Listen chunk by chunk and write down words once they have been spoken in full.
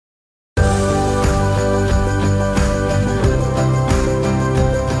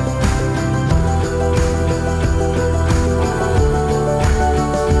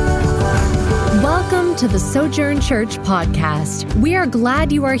to the Sojourn Church podcast. We are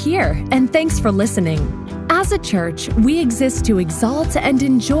glad you are here, and thanks for listening. As a church, we exist to exalt and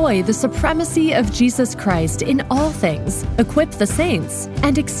enjoy the supremacy of Jesus Christ in all things, equip the saints,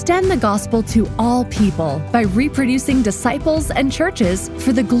 and extend the gospel to all people by reproducing disciples and churches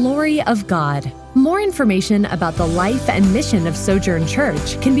for the glory of God. More information about the life and mission of Sojourn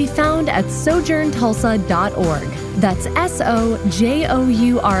Church can be found at sojourntulsa.org. That's SOJOURN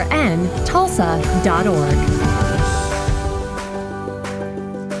Tulsa.org.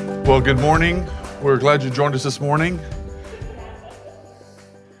 Well, good morning. We're glad you joined us this morning.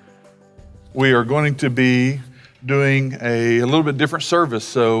 We are going to be doing a little bit different service.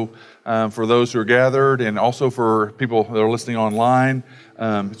 So for those who are gathered and also for people that are listening online,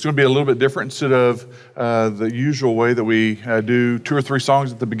 it's going to be a little bit different. Instead of the usual way that we do 2 or 3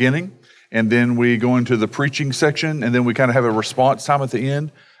 songs at the beginning, and then we go into the preaching section, and then we kind of have a response time at the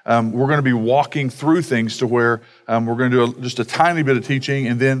end. We're going to be walking through things to where we're going to do just a tiny bit of teaching,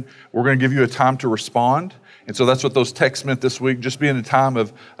 and then we're going to give you a time to respond. And so that's what those texts meant this week, just being a time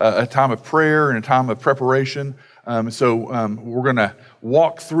of prayer and a time of preparation. So we're going to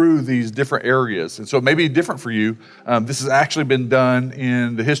walk through these different areas. And so it may be different for you. This has actually been done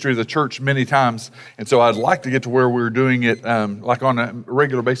in the history of the church many times. And so I'd like to get to where we're doing it like on a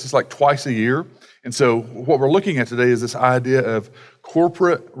regular basis, like twice a year. And so what we're looking at today is this idea of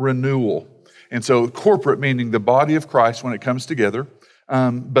corporate renewal. And so corporate meaning the body of Christ when it comes together.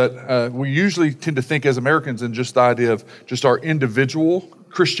 But we usually tend to think as Americans in just the idea of just our individual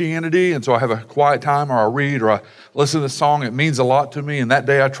Christianity. And so I have a quiet time, or I read, or I listen to a song. It means a lot to me. And that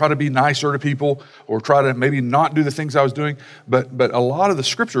day I try to be nicer to people, or try to maybe not do the things I was doing. But a lot of the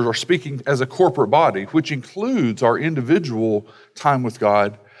scriptures are speaking as a corporate body, which includes our individual time with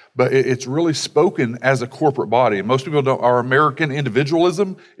God. But it's really spoken as a corporate body. And most people don't, our American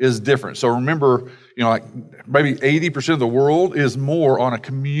individualism is different. So remember, like maybe 80% of the world is more on a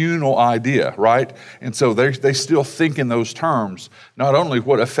communal idea, right? And so they still think in those terms, not only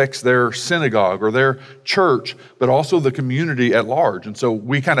what affects their synagogue or their church, but also the community at large. And so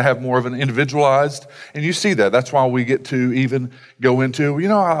we kind of have more of an individualized, and you see that. That's why we get to even go into,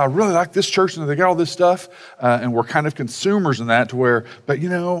 I really like this church and they got all this stuff. And we're kind of consumers in that to where, but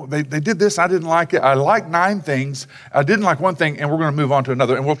they did this, I didn't like it. I like 9 things, I didn't like one thing, and we're going to move on to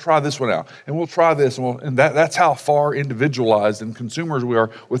another, and we'll try this one out, and we'll try this, and that's how far individualized and consumers we are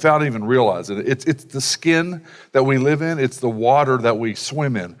without even realizing it. It's the skin that we live in, it's the water that we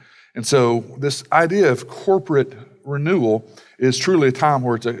swim in. And so this idea of corporate renewal is truly a time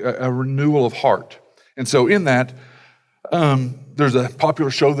where it's a renewal of heart. And so in that, there's a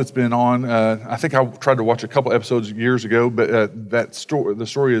popular show that's been on. I think I tried to watch a couple episodes years ago, but the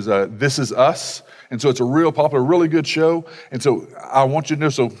story is This Is Us. And so it's a real popular, really good show. And so I want you to know,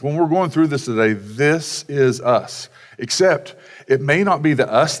 so when we're going through this today, this is us. Except it may not be the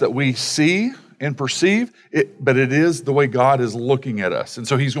us that we see and perceive, but it is the way God is looking at us. And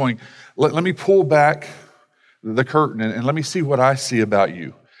so he's going, let me pull back the curtain and let me see what I see about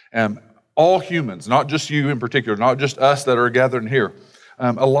you. All humans, not just you in particular, not just us that are gathered here.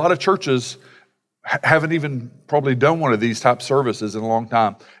 A lot of churches haven't even probably done one of these type services in a long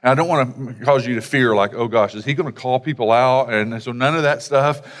time. And I don't want to cause you to fear like, oh gosh, is he going to call people out? And so none of that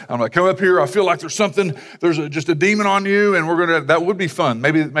stuff. I'm like, come up here, I feel like there's just a demon on you, and that would be fun,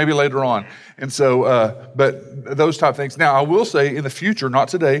 maybe later on. And so, but those type things. Now, I will say in the future, not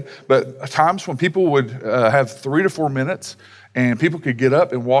today, but times when people would have 3 to 4 minutes, and people could get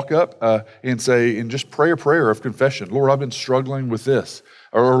up and walk up and say, and just pray a prayer of confession. Lord, I've been struggling with this.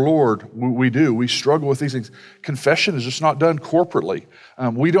 Or Lord, we struggle with these things. Confession is just not done corporately.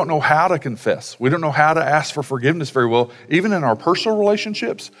 We don't know how to confess. We don't know how to ask for forgiveness very well, even in our personal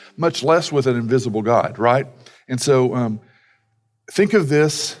relationships, much less with an invisible God, right? And so think of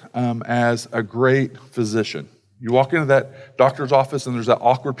this as a great physician. You walk into that doctor's office and there's that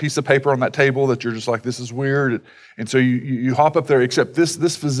awkward piece of paper on that table that you're just like, this is weird. And so you hop up there, except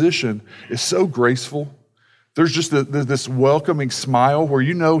this physician is so graceful. There's just this welcoming smile where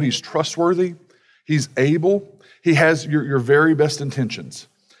he's trustworthy, he's able, he has your very best intentions.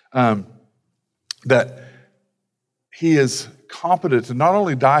 That he is competent to not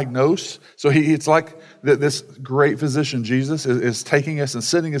only diagnose, so it's like this great physician, Jesus, is taking us and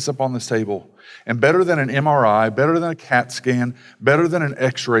sitting us up on this table. And better than an MRI, better than a CAT scan, better than an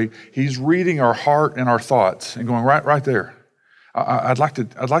X-ray, he's reading our heart and our thoughts and going right there. I'd like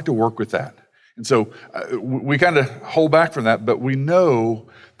to work with that. And so we kind of hold back from that, but we know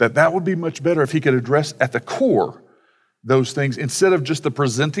that would be much better if he could address at the core those things instead of just the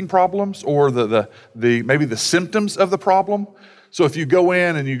presenting problems or the maybe the symptoms of the problem. So if you go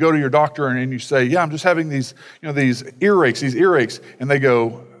in and you go to your doctor and you say, yeah, I'm just having these earaches, and they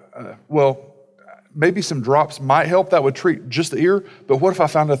go, well, maybe some drops might help. That would treat just the ear. But what if I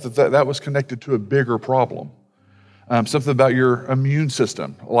found out that was connected to a bigger problem? Something about your immune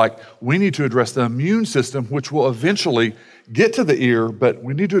system. Like, we need to address the immune system, which will eventually get to the ear, but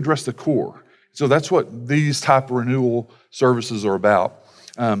we need to address the core. So that's what these type of renewal services are about.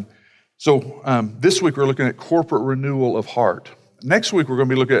 This week we're looking at corporate renewal of heart. Next week we're going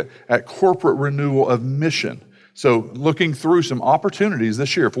to be looking at corporate renewal of mission. So looking through some opportunities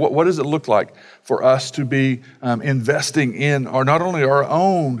this year. What does it look like for us to be investing in not only our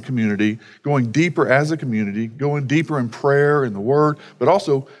own community, going deeper as a community, going deeper in prayer and the Word, but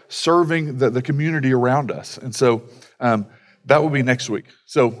also serving the community around us. And so that will be next week.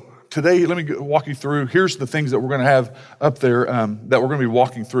 So today, let me walk you through. Here's the things that we're going to have up there that we're going to be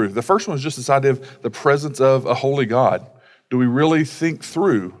walking through. The first one is just this idea of the presence of a holy God. Do we really think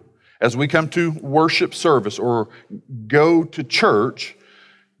through, as we come to worship service or go to church,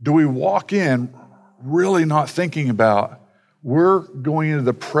 do we walk in really not thinking about we're going into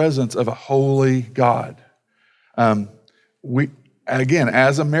the presence of a holy God? Again,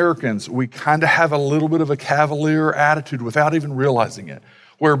 as Americans, we kind of have a little bit of a cavalier attitude without even realizing it.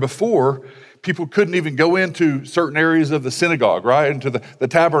 Where before, people couldn't even go into certain areas of the synagogue, right? Into the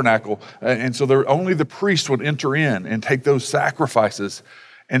tabernacle. And so only the priest would enter in and take those sacrifices.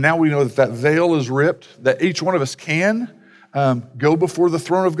 And now we know that veil is ripped, that each one of us can go before the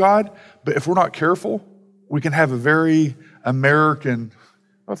throne of God. But if we're not careful, we can have a very American,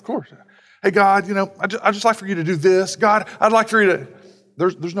 of course. Hey, God, I'd just like for you to do this. God, I'd like for you to,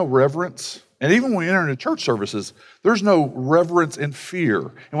 there's no reverence. And even when we enter into church services, there's no reverence and fear.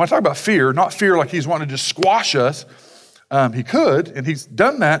 And when I talk about fear, not fear like he's wanting to just squash us. He could, and he's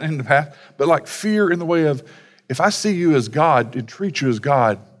done that in the past, but like fear in the way of, if I see you as God and treat you as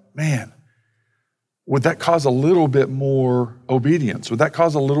God, man, would that cause a little bit more obedience? Would that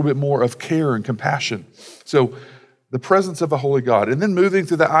cause a little bit more of care and compassion? So the presence of a holy God. And then moving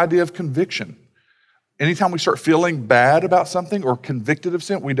through the idea of conviction. Anytime we start feeling bad about something or convicted of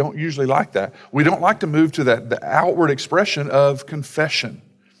sin, we don't usually like that. We don't like to move to the outward expression of confession.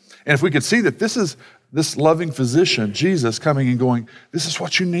 And if we could see that this is this loving physician, Jesus, coming and going, this is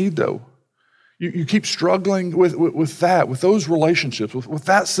what you need though. You keep struggling with that, with those relationships, with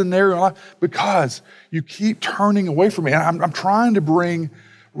that scenario in life, because you keep turning away from me. And I'm trying to bring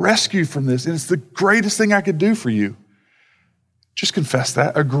rescue from this, and it's the greatest thing I could do for you. Just confess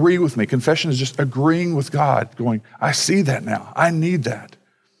that. Agree with me. Confession is just agreeing with God, going, I see that now. I need that.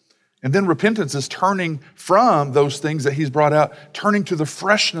 And then repentance is turning from those things that he's brought out, turning to the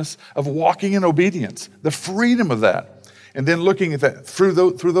freshness of walking in obedience, the freedom of that. And then looking at that through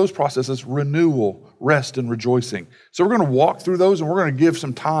those processes, renewal, rest, and rejoicing. So we're going to walk through those, and we're going to give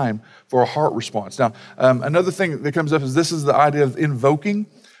some time for a heart response. Now, another thing that comes up is this is the idea of invoking,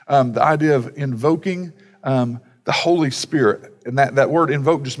 the Holy Spirit. And that word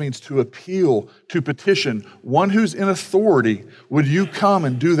invoke just means to appeal, to petition. One who's in authority, would you come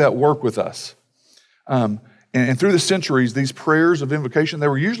and do that work with us? And through the centuries, these prayers of invocation, they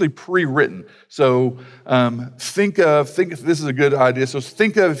were usually pre-written. So think if this is a good idea. So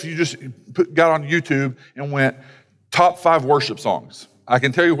think of if you just got on YouTube and went top 5 worship songs. I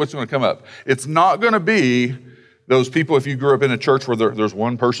can tell you what's going to come up. It's not going to be those people, if you grew up in a church where there's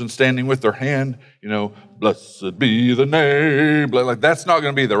one person standing with their hand, blessed be the name, like that's not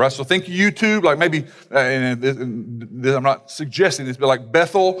going to be there, right? So think YouTube, like maybe, and I'm not suggesting this, but like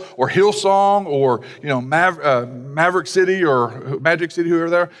Bethel or Hillsong or, Maverick City or Magic City, whoever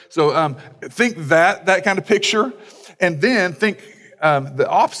there. So think that kind of picture, and then think the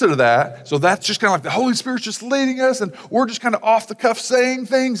opposite of that. So that's just kind of like the Holy Spirit's just leading us, and we're just kind of off the cuff saying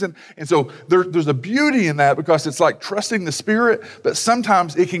things. And so there's a beauty in that, because it's like trusting the Spirit, but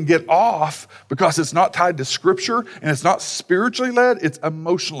sometimes it can get off because it's not tied to Scripture and it's not spiritually led, it's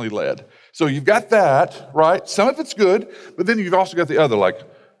emotionally led. So you've got that, right? Some of it's good, but then you've also got the other, like,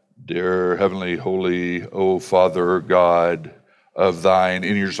 dear Heavenly Holy, O Father God of thine,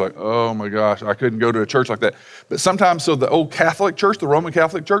 and you're just like, oh my gosh, I couldn't go to a church like that. But sometimes, so the old Catholic Church, the Roman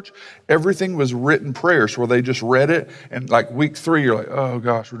Catholic Church, everything was written prayers where they just read it, and like week 3, you're like, oh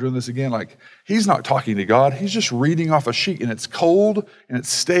gosh, we're doing this again. Like, he's not talking to God, he's just reading off a sheet, and it's cold and it's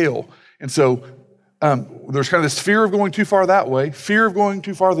stale. And so there's kind of this fear of going too far that way, fear of going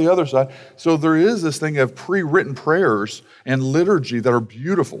too far the other side. So there is this thing of pre-written prayers and liturgy that are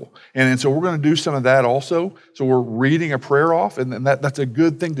beautiful. And so we're going to do some of that also. So we're reading a prayer off, and that's a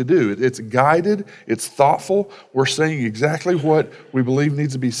good thing to do. It's guided, it's thoughtful. We're saying exactly what we believe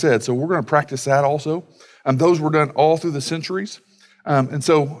needs to be said. So we're going to practice that also. Those were done all through the centuries. And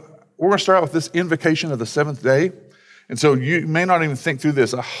so we're going to start out with this invocation of the seventh day. And so you may not even think through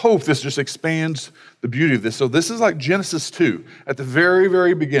this. I hope this just expands the beauty of this. So this is like Genesis 2 at the very,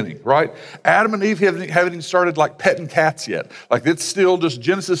 very beginning, right? Adam and Eve haven't even started like petting cats yet. Like it's still just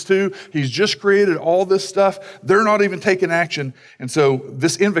Genesis 2. He's just created all this stuff. They're not even taking action. And so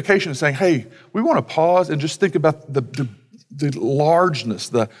this invocation is saying, hey, we want to pause and just think about the largeness,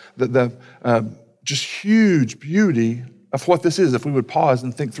 the just huge beauty of what this is if we would pause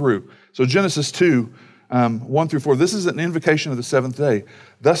and think through. So Genesis 2, 1 through 4, this is an invocation of the seventh day.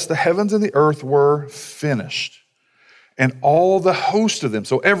 Thus the heavens and the earth were finished, and all the host of them,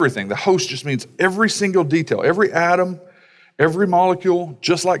 so everything, the host just means every single detail, every atom, every molecule,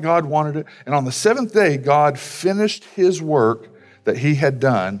 just like God wanted it. And on the seventh day, God finished his work that he had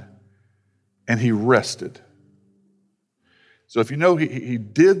done, and he rested. So if you know, he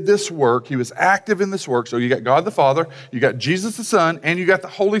did this work, he was active in this work. So you got God the Father, you got Jesus the Son, and you got the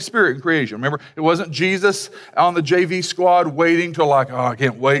Holy Spirit in creation. Remember, it wasn't Jesus on the JV squad waiting till like, I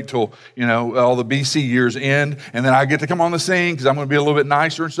can't wait till, all the BC years end, and then I get to come on the scene because I'm going to be a little bit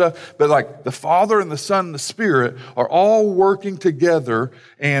nicer and stuff. But like the Father and the Son and the Spirit are all working together,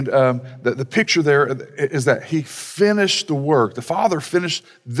 and the picture there is that he finished the work. The Father finished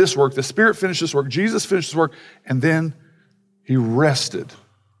this work, the Spirit finished this work, Jesus finished this work, and then he rested.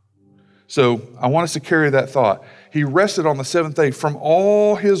 So I want us to carry that thought. He rested on the seventh day from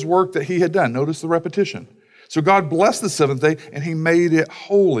all his work that he had done. Notice the repetition. So God blessed the seventh day and he made it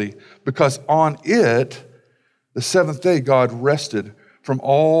holy because on it, the seventh day, God rested from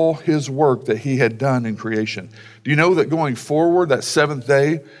all his work that he had done in creation. Do you know that going forward, that seventh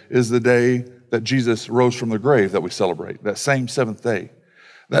day is the day that Jesus rose from the grave that we celebrate, that same seventh day.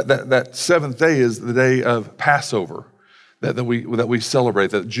 That seventh day is the day of Passover. That we celebrate,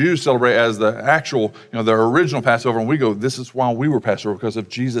 that Jews celebrate as the actual, the original Passover, and we go, this is why we were Passover, because of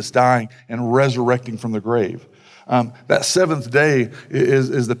Jesus dying and resurrecting from the grave. That seventh day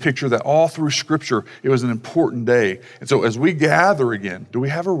is the picture that all through Scripture, it was an important day. And so as we gather again, do we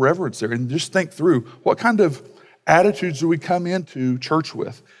have a reverence there? And just think through, what kind of attitudes do we come into church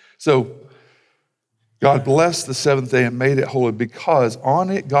with? So God blessed the seventh day and made it holy because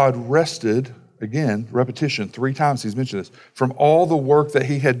on it God rested. Again, repetition, 3 times he's mentioned this, from all the work that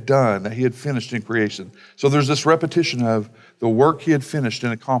he had done, that he had finished in creation. So there's this repetition of the work he had finished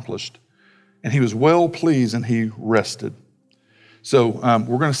and accomplished. And he was well pleased and he rested. So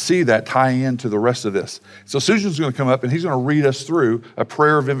we're going to see that tie into the rest of this. So Susan's going to come up and he's going to read us through a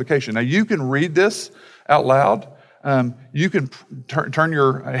prayer of invocation. Now you can read this out loud. You can turn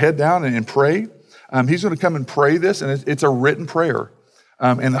your head down and pray. He's going to come and pray this, and it's a written prayer.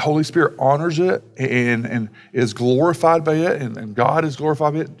 And the Holy Spirit honors it and is glorified by it, and God is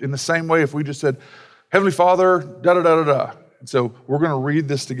glorified by it in the same way if we just said, Heavenly Father, da-da-da-da-da. And so we're going to read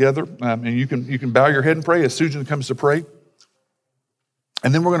this together, and you can bow your head and pray as Susan comes to pray.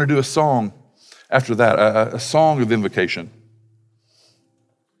 And then we're going to do a song after that, a song of invocation.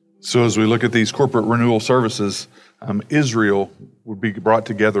 So as we look at these corporate renewal services, Israel would be brought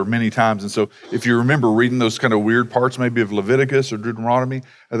together many times. And so if you remember reading those kind of weird parts maybe of Leviticus or Deuteronomy,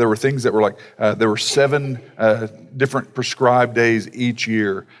 there were things that were like, there were 7 different prescribed days each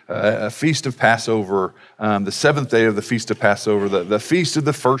year. A feast of Passover, the 7th day of the feast of Passover, the feast of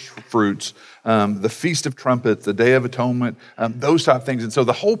the first fruits, the Feast of Trumpets, the Day of Atonement, those type of things. And so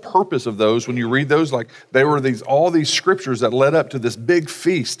the whole purpose of those, when you read those, like they were all these scriptures that led up to this big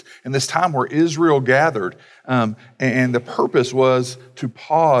feast and this time where Israel gathered. And the purpose was to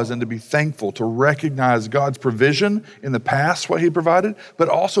pause and to be thankful, to recognize God's provision in the past, what he provided, but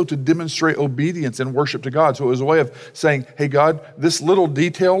also to demonstrate obedience and worship to God. So it was a way of saying, hey, God, this little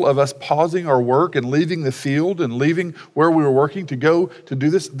detail of us pausing our work and leaving the field and leaving where we were working to go to do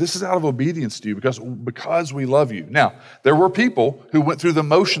this is out of obedience to you because we love you. Now, there were people who went through the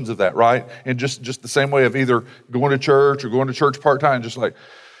motions of that, right? And just the same way of either going to church or going to church part-time, just like,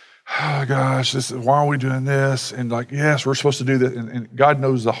 oh gosh, why are we doing this? And like, yes, we're supposed to do that. And God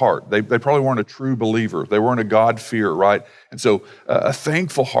knows the heart. They probably weren't a true believer. They weren't a God-fearer, right? And so a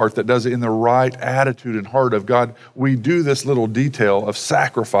thankful heart that does it in the right attitude and heart of God, we do this little detail of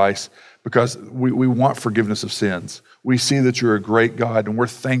sacrifice because we want forgiveness of sins. We see that you're a great God and we're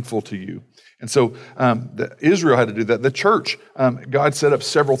thankful to you. And so Israel had to do that. The church, God set up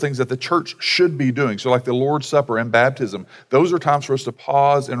several things that the church should be doing. So like the Lord's Supper and baptism, those are times for us to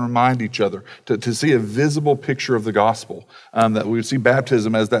pause and remind each other, to see a visible picture of the gospel. That we would see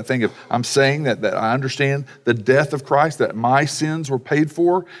baptism as that thing of, I'm saying that I understand the death of Christ, that my sins were paid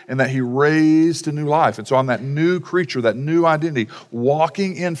for, and that he raised to new life. And so I'm that new creature, that new identity,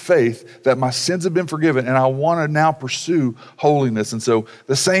 walking in faith that my sins have been forgiven, and I want to now pursue holiness. And so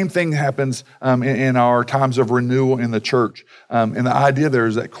the same thing happens in our times of renewal in the church. And the idea there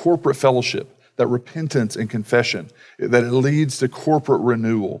is that corporate fellowship, that repentance and confession, that it leads to corporate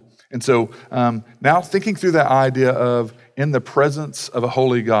renewal. And so now thinking through that idea of in the presence of a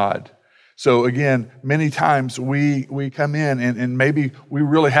holy God. So again, many times we come in and maybe we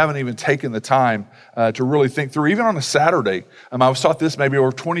really haven't even taken the time to really think through, even on a Saturday. I was taught this maybe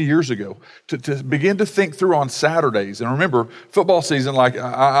over 20 years ago, to begin to think through on Saturdays. And remember, football season, like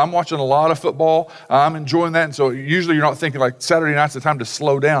I'm watching a lot of football, I'm enjoying that. And so usually you're not thinking like Saturday night's the time to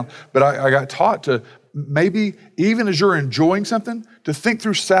slow down. But I got taught to maybe, even as you're enjoying something, to think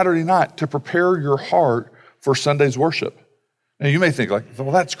through Saturday night to prepare your heart for Sunday's worship. Now, you may think like, well,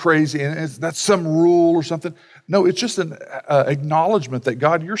 that's crazy, and that's some rule or something. No, it's just an acknowledgement that,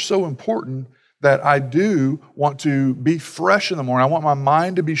 God, you're so important that I do want to be fresh in the morning. I want my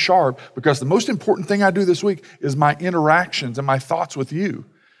mind to be sharp, because the most important thing I do this week is my interactions and my thoughts with you.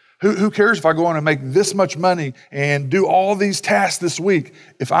 Who cares if I go on and make this much money and do all these tasks this week?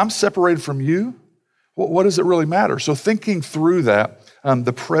 If I'm separated from you, what does it really matter? So thinking through that,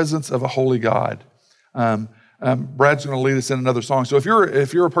 the presence of a holy God. Brad's going to lead us in another song. So if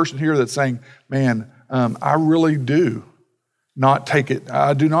you're a person here that's saying, man, I really do not take it,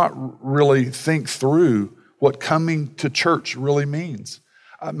 I do not really think through what coming to church really means.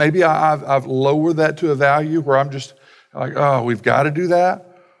 Maybe I've lowered that to a value where I'm just like, oh, we've got to do that.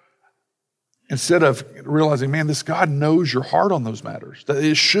 Instead of realizing, man, this God knows your heart on those matters. That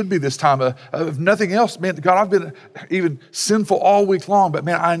it should be this time of nothing else. Man, God, I've been even sinful all week long, but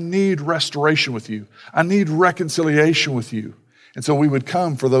man, I need restoration with you. I need reconciliation with you. And so we would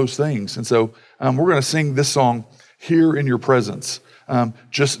come for those things. And so we're going to sing this song, Here in Your Presence.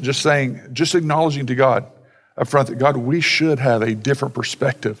 Just acknowledging to God up front that, God, we should have a different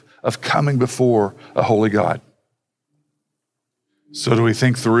perspective of coming before a holy God. So do we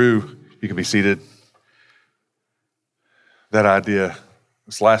think through? You can be seated. That idea,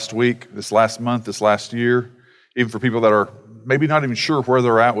 this last week, this last month, this last year, even for people that are maybe not even sure where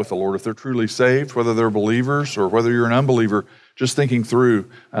they're at with the Lord, if they're truly saved, whether they're believers or whether you're an unbeliever, just thinking through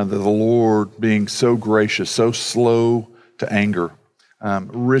the Lord being so gracious, so slow to anger,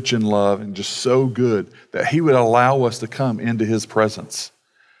 rich in love, and just so good that he would allow us to come into his presence.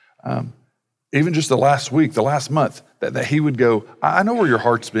 Even just the last week, the last month, that he would go, I know where your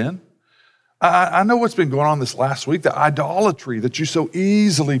heart's been. I know what's been going on this last week, the idolatry that you so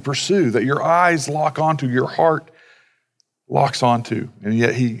easily pursue, that your eyes lock onto, your heart locks onto, and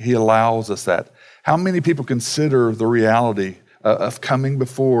yet he allows us that. How many people consider the reality of coming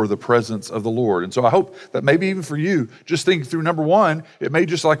before the presence of the Lord? And so I hope that maybe even for you, just thinking through, number one, it may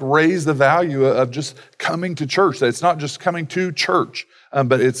just like raise the value of just coming to church, that it's not just coming to church,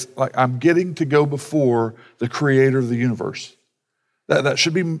 but it's like I'm getting to go before the creator of the universe. That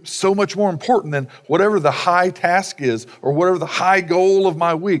should be so much more important than whatever the high task is or whatever the high goal of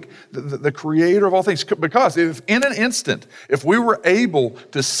my week, the creator of all things. Because if in an instant, if we were able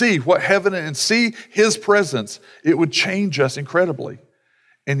to see what heaven and see his presence, it would change us incredibly.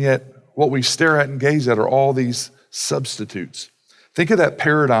 And yet what we stare at and gaze at are all these substitutes. Think of that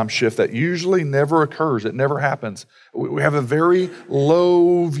paradigm shift that usually never occurs. It never happens. We have a very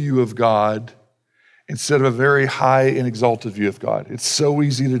low view of God instead of a very high and exalted view of God. It's so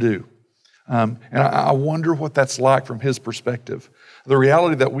easy to do. And I wonder what that's like from his perspective. The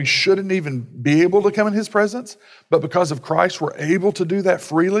reality that we shouldn't even be able to come in his presence, but because of Christ, we're able to do that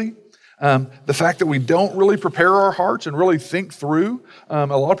freely. The fact that we don't really prepare our hearts and really think through. A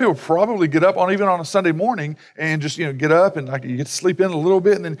lot of people probably get up even on a Sunday morning and just get up and like you get to sleep in a little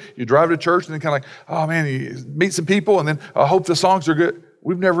bit, and then you drive to church and then kind of like, oh man, you meet some people and then I hope the songs are good.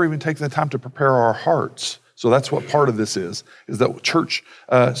 We've never even taken the time to prepare our hearts. So that's what part of this is that church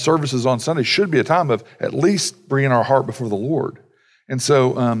services on Sunday should be a time of at least bringing our heart before the Lord. And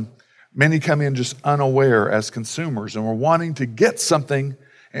so many come in just unaware as consumers, and we're wanting to get something,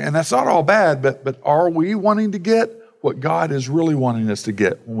 and that's not all bad, but are we wanting to get what God is really wanting us to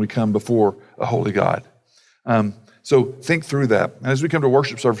get when we come before a holy God? So think through that. And as we come to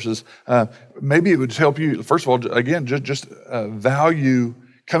worship services, maybe it would help you, first of all, again, just value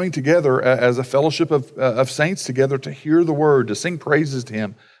coming together as a fellowship of saints together to hear the word, to sing praises to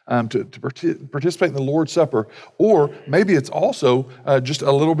him, to participate in the Lord's Supper. Or maybe it's also just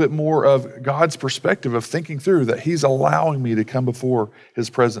a little bit more of God's perspective of thinking through that he's allowing me to come before his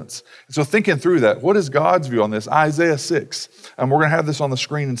presence. And so thinking through that, what is God's view on this? Isaiah 6. We're going to have this on the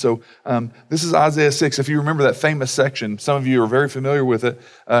screen. And so this is Isaiah 6. If you remember that famous section, some of you are very familiar with it.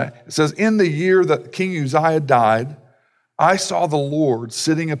 It says, in the year that King Uzziah died, I saw the Lord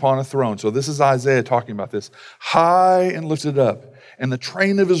sitting upon a throne. So this is Isaiah talking about this. High and lifted up, and the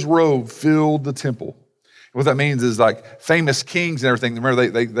train of his robe filled the temple. What that means is like famous kings and everything. Remember,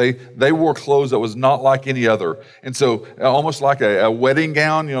 they wore clothes that was not like any other. And so almost like a wedding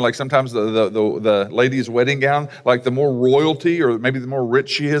gown, like sometimes the lady's wedding gown, like the more royalty or maybe the more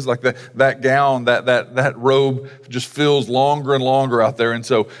rich she is, like that gown, that robe just feels longer and longer out there. And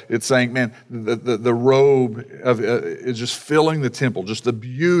so it's saying, man, the robe is just filling the temple, just the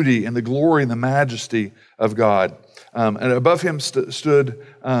beauty and the glory and the majesty of God. And above him stood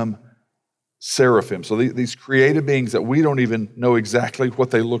seraphim. So these created beings that we don't even know exactly what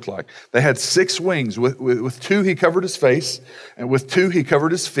they look like. They had 6 wings. With 2 he covered his face, and with 2 he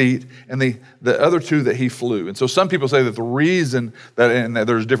covered his feet, and the other 2 that he flew. And so some people say that the reason that, and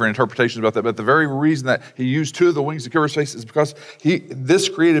there's different interpretations about that, but the very reason that he used 2 of the wings to cover his face is because this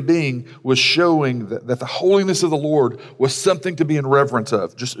created being was showing that the holiness of the Lord was something to be in reverence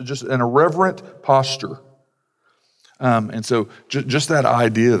of, just an irreverent posture. And so just that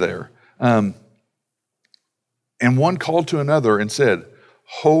idea there. And one called to another and said,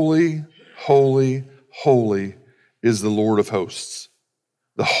 holy, holy, holy is the Lord of hosts.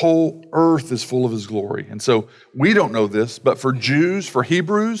 The whole earth is full of his glory. And so we don't know this, but for Jews, for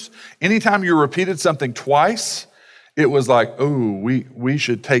Hebrews, anytime you repeated something twice, it was like, oh, we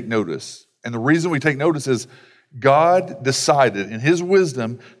should take notice. And the reason we take notice is God decided in his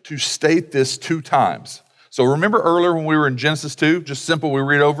wisdom to state this 2 times. So remember earlier when we were in Genesis 2, just simple, we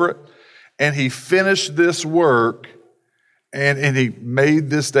read over it. And he finished this work and he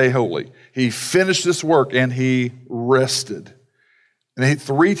made this day holy. He finished this work and he rested. And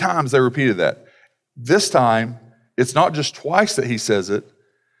 3 times they repeated that. This time, it's not just twice that he says it,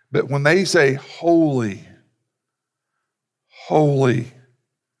 but when they say holy, holy,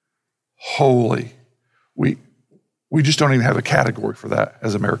 holy, we just don't even have a category for that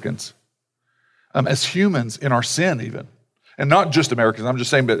as Americans. As humans in our sin even. And not just Americans, I'm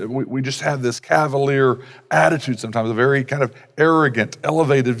just saying, but we just have this cavalier attitude sometimes, a very kind of arrogant,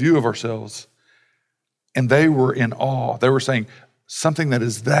 elevated view of ourselves. And they were in awe. They were saying something that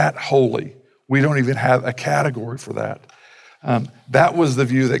is that holy, we don't even have a category for that. That was the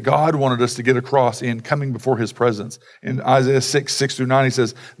view that God wanted us to get across in coming before his presence. In Isaiah 6:6-9, he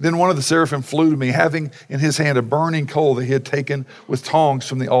says, then one of the seraphim flew to me, having in his hand a burning coal that he had taken with tongs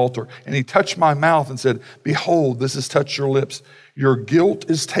from the altar. And he touched my mouth and said, behold, this has touched your lips. Your guilt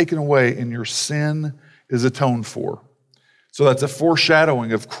is taken away and your sin is atoned for. So that's a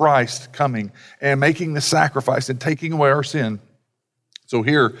foreshadowing of Christ coming and making the sacrifice and taking away our sin. So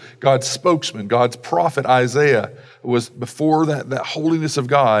here, God's spokesman, God's prophet Isaiah was before that holiness of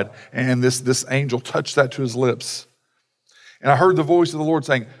God, and this angel touched that to his lips. And I heard the voice of the Lord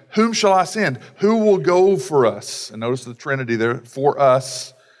saying, whom shall I send? Who will go for us? And notice the Trinity there, for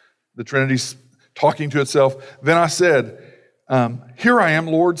us. The Trinity's talking to itself. Then I said, here I am,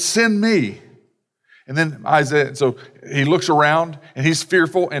 Lord, send me. And then Isaiah, so he looks around and he's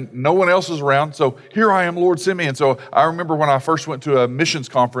fearful and no one else is around. So here I am, Lord, send me. And so I remember when I first went to a missions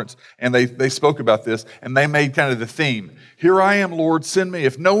conference and they spoke about this and they made kind of the theme. Here I am, Lord, send me.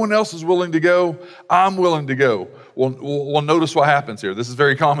 If no one else is willing to go, I'm willing to go. Well, notice what happens here. This is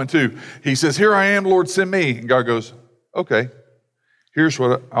very common too. He says, here I am, Lord, send me. And God goes, okay, here's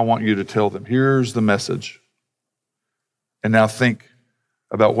what I want you to tell them. Here's the message. And now think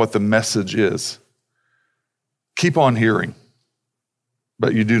about what the message is. Keep on hearing,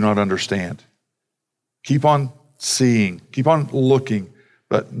 but you do not understand. Keep on seeing, keep on looking,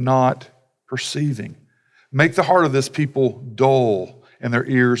 but not perceiving. Make the heart of this people dull and their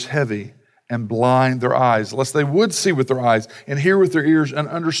ears heavy and blind their eyes, lest they would see with their eyes and hear with their ears and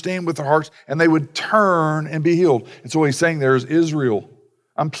understand with their hearts, and they would turn and be healed. And so what he's saying there is, Israel,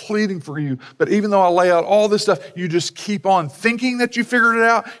 I'm pleading for you, but even though I lay out all this stuff, you just keep on thinking that you figured it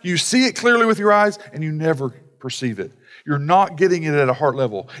out. You see it clearly with your eyes, and you never perceive it. You're not getting it at a heart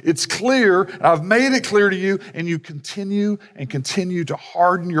level. It's clear, and I've made it clear to you, and you continue to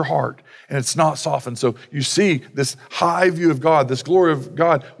harden your heart, and it's not softened. So you see this high view of God, this glory of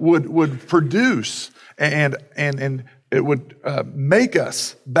God would produce, and it would make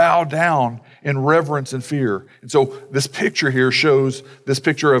us bow down in reverence and fear. And so this picture here shows this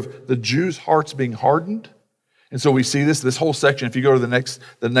picture of the Jews' hearts being hardened And so we see this whole section. If you go to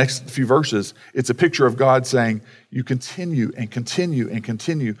the next few verses, it's a picture of God saying, you continue and continue and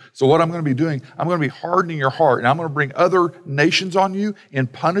continue. So what I'm going to be doing, I'm going to be hardening your heart, and I'm going to bring other nations on you in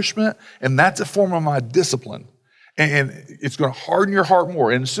punishment, and that's a form of my discipline. And it's going to harden your heart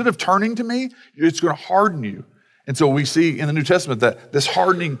more. And instead of turning to me, it's going to harden you. And so we see in the New Testament that this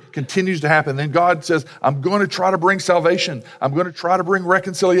hardening continues to happen. Then God says, I'm going to try to bring salvation. I'm going to try to bring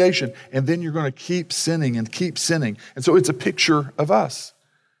reconciliation. And then you're going to keep sinning and keep sinning. And so it's a picture of us,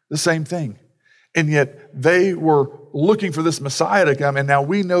 the same thing. And yet they were looking for this Messiah to come. And now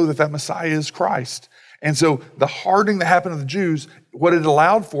we know that Messiah is Christ. And so the hardening that happened to the Jews, what it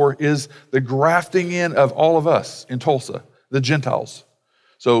allowed for is the grafting in of all of us in Tulsa, the Gentiles.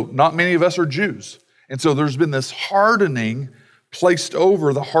 So not many of us are Jews. And so there's been this hardening placed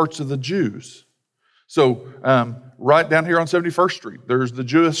over the hearts of the Jews. So right down here on 71st Street, there's the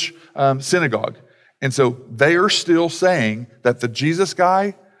Jewish synagogue. And so they are still saying that the Jesus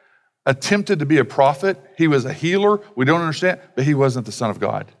guy attempted to be a prophet. He was a healer. We don't understand, but he wasn't the Son of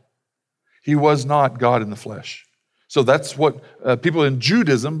God. He was not God in the flesh. So that's what people in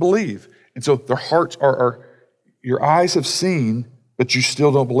Judaism believe. And so their hearts are your eyes have seen, but you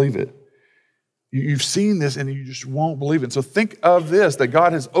still don't believe it. You've seen this and you just won't believe it. So think of this, that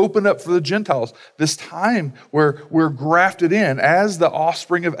God has opened up for the Gentiles this time where we're grafted in as the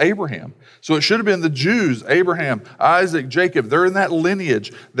offspring of Abraham. So it should have been the Jews, Abraham, Isaac, Jacob. They're in that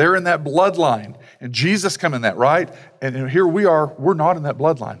lineage. They're in that bloodline. And Jesus come in that, right? And here we are, we're not in that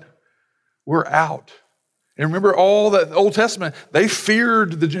bloodline. We're out. And remember all the Old Testament, they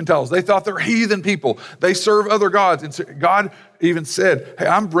feared the Gentiles. They thought they're heathen people. They serve other gods. And so God even said, hey,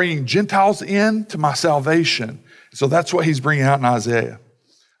 I'm bringing Gentiles into my salvation. So that's what he's bringing out in Isaiah.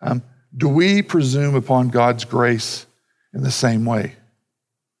 Do we presume upon God's grace in the same way?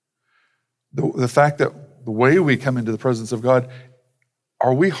 The fact that the way we come into the presence of God,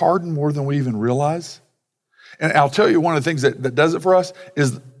 are we hardened more than we even realize? And I'll tell you, one of the things that does it for us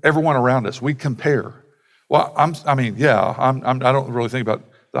is everyone around us. We compare. Well, I don't really think about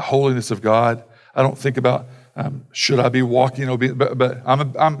the holiness of God. I don't think about should I be walking obedient, but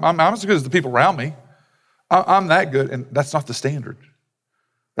I'm as good as the people around me. I'm that good, and that's not the standard.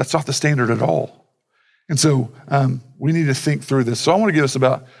 That's not the standard at all. And so we need to think through this. So I want to give us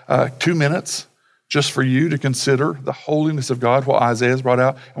about 2 minutes just for you to consider the holiness of God, what Isaiah's brought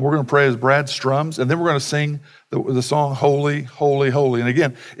out. And we're going to pray as Brad strums, and then we're going to sing the song, Holy, Holy, Holy. And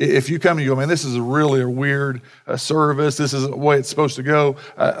again, if you come and you go, man, this is really a weird service. This is the way it's supposed to go.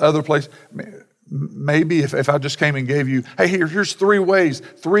 Other place, maybe if I just came and gave you, hey, here's 3 ways,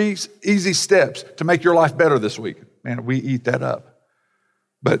 3 easy steps to make your life better this week. Man, we eat that up.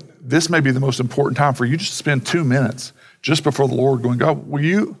 But this may be the most important time for you just to spend 2 minutes just before the Lord going, God, will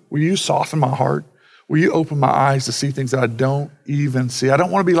you soften my heart? Will you open my eyes to see things that I don't even see? I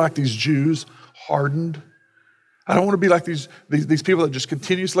don't want to be like these Jews, hardened. I don't want to be like these people that just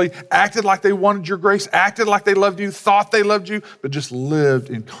continuously acted like they wanted your grace, acted like they loved you, thought they loved you, but just lived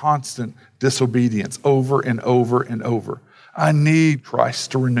in constant disobedience over and over and over. I need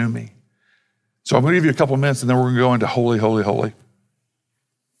Christ to renew me. So I'm going to give you a couple of minutes, and then we're going to go into Holy, Holy, Holy.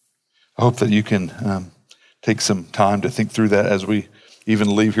 I hope that you can take some time to think through that as we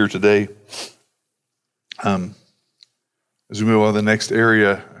even leave here today. As we move on to the next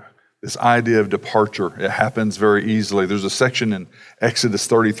area, this idea of departure, it happens very easily. There's a section in Exodus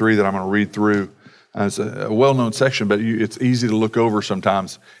 33 that I'm going to read through. It's a well-known section, but it's easy to look over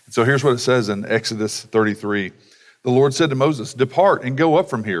sometimes. So here's what it says in Exodus 33. The Lord said to Moses, "Depart and go up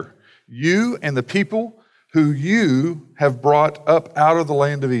from here, you and the people who you have brought up out of the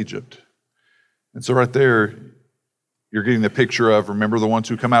land of Egypt." And so right there, you're getting the picture of, remember the ones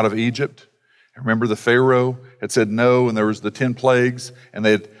who come out of Egypt? Remember the Pharaoh had said no, and there was the 10 plagues, and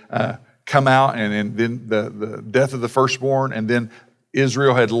they had come out, and then the death of the firstborn, and then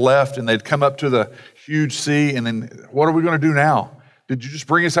Israel had left, and they'd come up to the huge sea, and then what are we going to do now? Did you just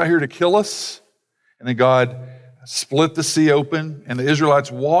bring us out here to kill us? And then God split the sea open, and the Israelites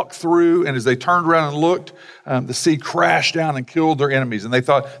walked through, and as they turned around and looked, the sea crashed down and killed their enemies. And they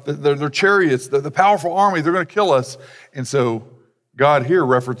thought that their chariots, the powerful army, they're going to kill us. And so God here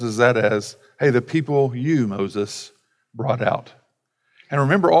references that as, hey, the people you, Moses, brought out. And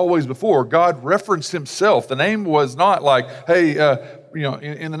remember, always before, God referenced himself. The name was not like, hey,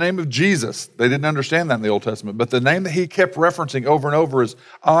 in the name of Jesus. They didn't understand that in the Old Testament. But the name that he kept referencing over and over is,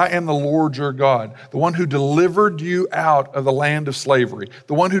 I am the Lord your God, the one who delivered you out of the land of slavery,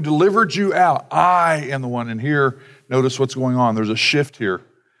 the one who delivered you out. I am the one. And here, notice what's going on. There's a shift here.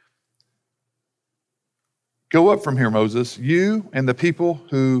 Go up from here, Moses, you and the people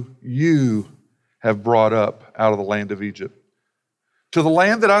who you have brought up out of the land of Egypt. To the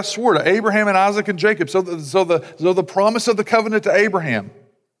land that I swore to Abraham and Isaac and Jacob. So the promise of the covenant to Abraham.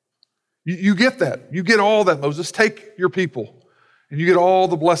 You get that. You get all that, Moses. Take your people. And you get all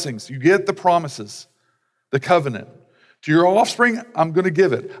the blessings. You get the promises, the covenant. To your offspring, I'm going to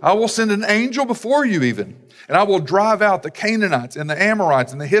give it. I will send an angel before you even. And I will drive out the Canaanites and the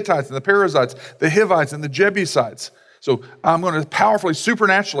Amorites and the Hittites and the Perizzites, the Hivites and the Jebusites. So I'm going to powerfully,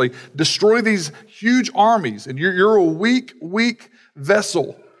 supernaturally destroy these huge armies. And you're a weak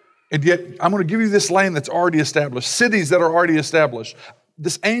vessel. And yet I'm going to give you this land that's already established, cities that are already established.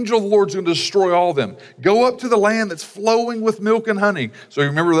 This angel of the Lord is going to destroy all of them. Go up to the land that's flowing with milk and honey. So you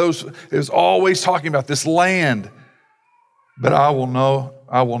remember those, it was always talking about this land. But I will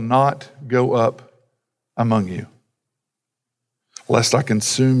not go up among you, lest I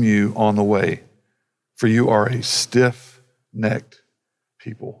consume you on the way, for you are a stiff-necked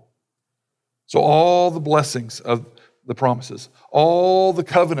people. So all the blessings of the promises, all the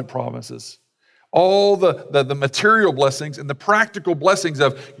covenant promises, all the material blessings and the practical blessings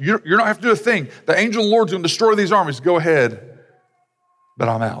of you're not have to do a thing. The angel of the Lord's going to destroy these armies. Go ahead, but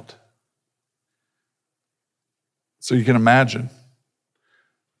I'm out. So you can imagine.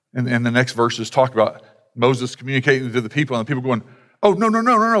 And the next verses talk about Moses communicating to the people and the people going, oh, no,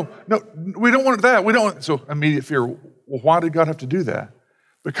 we don't want that. We don't want. So immediate fear. Well, why did God have to do that?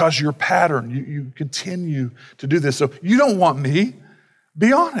 Because your pattern, you continue to do this. So you don't want me.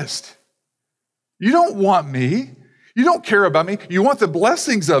 Be honest. You don't want me. You don't care about me. You want the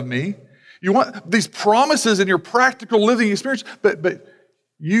blessings of me. You want these promises in your practical living experience, but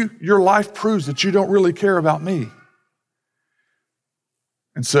your life proves that you don't really care about me.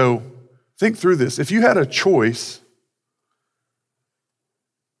 And so think through this. If you had a choice,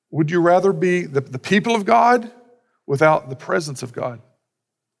 would you rather be the people of God without the presence of God?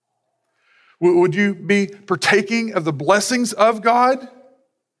 Would you be partaking of the blessings of God?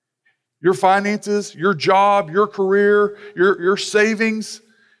 Your finances, your job, your career, your savings,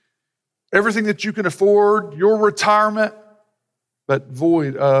 everything that you can afford, your retirement, but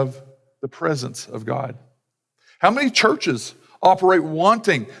void of the presence of God. How many churches operate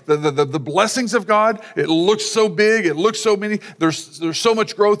wanting the blessings of God? It looks so big, it looks so many, there's so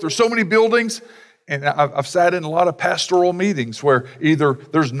much growth, there's so many buildings. And I've sat in a lot of pastoral meetings where either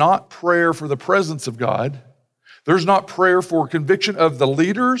there's not prayer for the presence of God, there's not prayer for conviction of the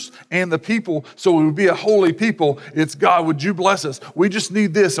leaders and the people, so it would be a holy people. It's God, would you bless us? We just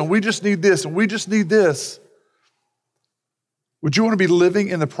need this, and we just need this, and we just need this. Would you want to be living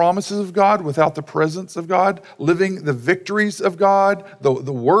in the promises of God without the presence of God? Living the victories of God,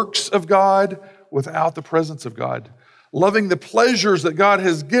 the works of God without the presence of God? Loving the pleasures that God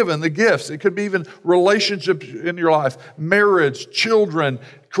has given, the gifts. It could be even relationships in your life, marriage, children,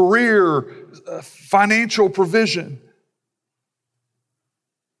 career, financial provision.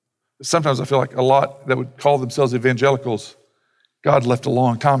 Sometimes I feel like a lot that would call themselves evangelicals, God left a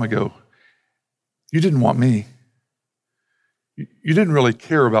long time ago. You didn't want me. You didn't really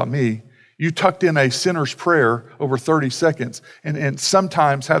care about me. You tucked in a sinner's prayer over 30 seconds and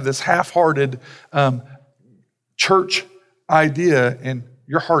sometimes have this half-hearted church idea, and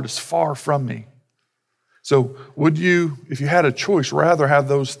your heart is far from me. So would you, if you had a choice, rather have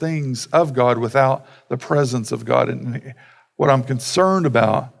those things of God without the presence of God? And what I'm concerned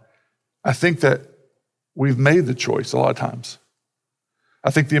about, I think that we've made the choice a lot of times.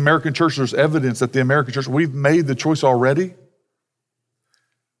 I think the American church, there's evidence that the American church, we've made the choice already.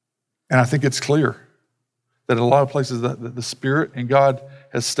 And I think it's clear that in a lot of places that the Spirit and God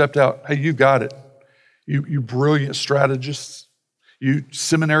has stepped out. Hey, you got it. You brilliant strategists. You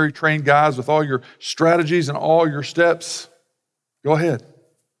seminary-trained guys with all your strategies and all your steps. Go ahead.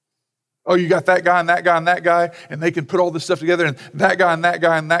 Oh, you got that guy and that guy and that guy, and they can put all this stuff together, and that guy and that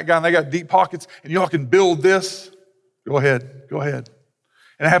guy and that guy, and they got deep pockets, and y'all can build this. Go ahead. Go ahead.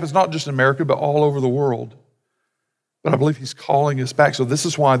 And it happens not just in America, but all over the world. But I believe He's calling us back. So this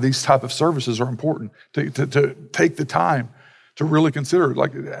is why these type of services are important, to take the time to really consider.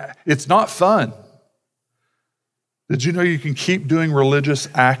 Like, it's not fun. Did you know you can keep doing religious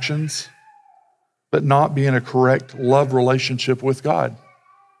actions, but not be in a correct love relationship with God?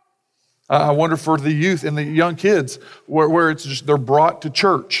 I wonder for the youth and the young kids, where it's just they're brought to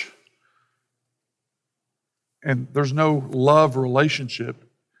church, and there's no love relationship.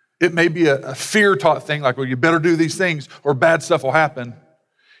 It may be a fear-taught thing, like, well, you better do these things or bad stuff will happen.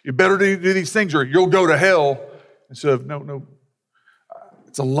 You better do these things or you'll go to hell. Instead of, no.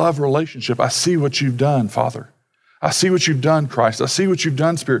 It's a love relationship. I see what you've done, Father. I see what you've done, Christ. I see what you've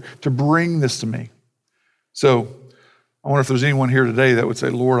done, Spirit, to bring this to me. So I wonder if there's anyone here today that would say,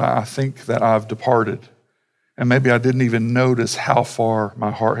 Lord, I think that I've departed. And maybe I didn't even notice how far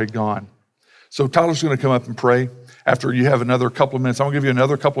my heart had gone. So Tyler's going to come up and pray. After you have another couple of minutes, I'm going to give you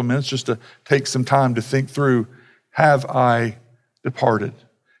another couple of minutes just to take some time to think through, have I departed?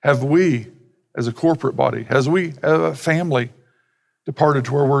 Have we, as a corporate body, as we, as a family, departed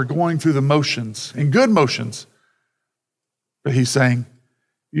to where we're going through the motions, and good motions? But he's saying,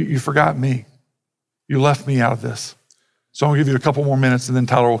 you forgot me. You left me out of this. So I'm going to give you a couple more minutes, and then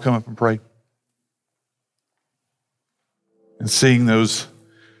Tyler will come up and pray. And seeing those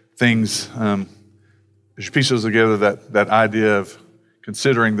things, as you piece those together, that idea of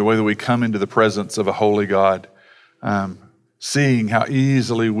considering the way that we come into the presence of a holy God, seeing how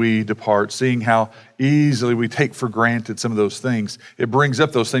easily we depart, seeing how easily we take for granted some of those things, it brings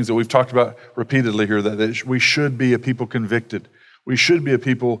up those things that we've talked about repeatedly here, that we should be a people convicted. We should be a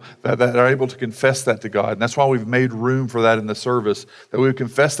people that are able to confess that to God. And that's why we've made room for that in the service, that we would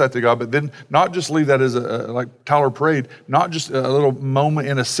confess that to God, but then not just leave that as like Tyler prayed, not just a little moment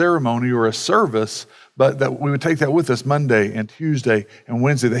in a ceremony or a service, but that we would take that with us Monday and Tuesday and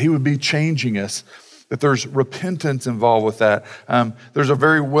Wednesday, that he would be changing us, that there's repentance involved with that. There's a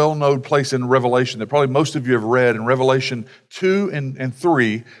very well-known place in Revelation that probably most of you have read, in Revelation 2 and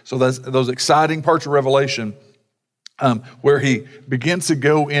 3, so that's those exciting parts of Revelation, where he begins to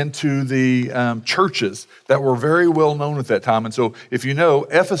go into the churches that were very well known at that time. And so if you know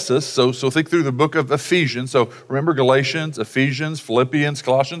Ephesus, so think through the book of Ephesians. So remember Galatians, Ephesians, Philippians,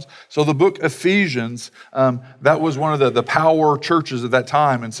 Colossians. So the book Ephesians, that was one of the power churches at that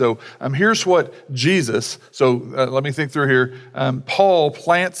time. And so here's what Jesus, so let me think through here. Paul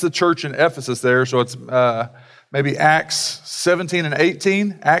plants the church in Ephesus there. So it's maybe Acts 17 and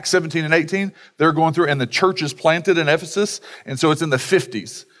 18. Acts 17 and 18, they're going through, and the church is planted in Ephesus, and so it's in the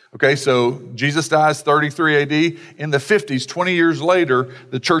 50s. Okay, so Jesus dies 33 AD. In the 50s, 20 years later,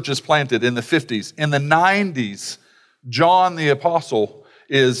 the church is planted in the 50s. In the 90s, John the apostle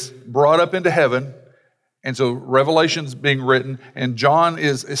is brought up into heaven, and so Revelation's being written, and John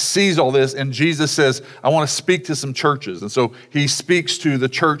sees all this, and Jesus says, I want to speak to some churches. And so he speaks to the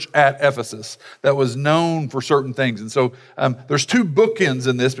church at Ephesus that was known for certain things. And so there's two bookends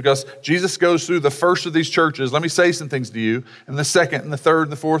in this, because Jesus goes through the first of these churches. Let me say some things to you. And the second, and the third,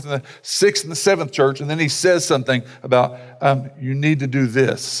 and the fourth, and the sixth, and the seventh church. And then he says something about you need to do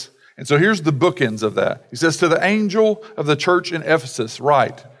this. And so here's the bookends of that. He says, to the angel of the church in Ephesus,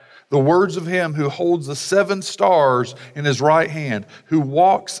 write, the words of him who holds the 7 stars in his right hand, who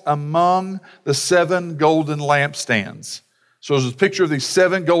walks among the 7 golden lampstands. So there's a picture of these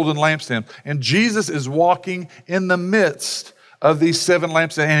 7 golden lampstands. And Jesus is walking in the midst of these 7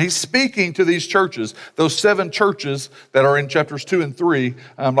 lampstands. And he's speaking to these churches. Those 7 churches that are in chapters 2 and 3,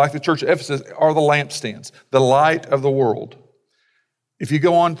 like the church of Ephesus, are the lampstands, the light of the world. If you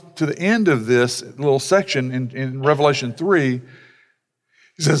go on to the end of this little section in Revelation 3,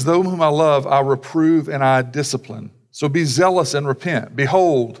 he says, those whom I love, I reprove and I discipline. So be zealous and repent.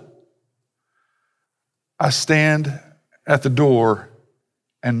 Behold, I stand at the door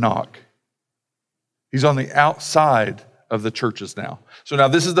and knock. He's on the outside of the churches now. So now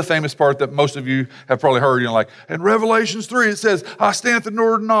this is the famous part that most of you have probably heard. Like in Revelations 3, it says, I stand at the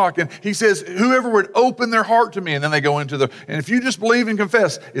door and knock. And he says, whoever would open their heart to me. And then they go into and if you just believe and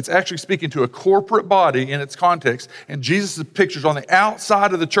confess, it's actually speaking to a corporate body in its context. And Jesus' pictures on the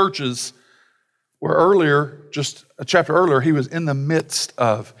outside of the churches, where earlier, just a chapter earlier, he was in the middle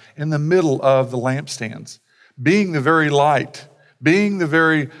of the lampstands, being the very light, being the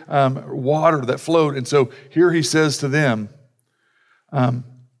very water that flowed. And so here he says to them,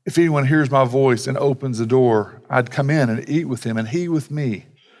 if anyone hears my voice and opens the door, I'd come in and eat with him and he with me.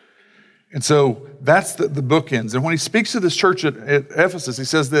 And so that's the bookends. And when he speaks to this church at Ephesus, he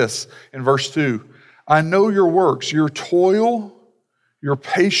says this in verse 2, I know your works, your toil, your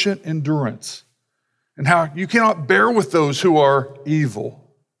patient endurance, and how you cannot bear with those who are evil.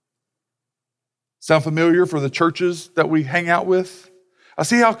 Sound familiar for the churches that we hang out with? I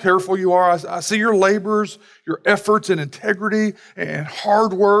see how careful you are. I see your labors, your efforts and integrity and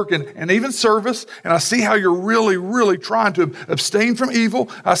hard work and even service. And I see how you're really, really trying to abstain from evil.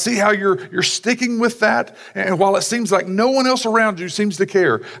 I see how you're sticking with that. And while it seems like no one else around you seems to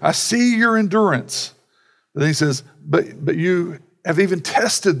care, I see your endurance. Then he says, but you have even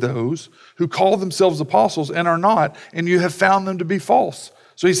tested those who call themselves apostles and are not, and you have found them to be false.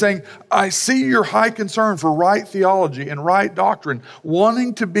 So he's saying, I see your high concern for right theology and right doctrine,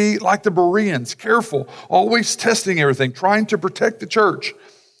 wanting to be like the Bereans, careful, always testing everything, trying to protect the church.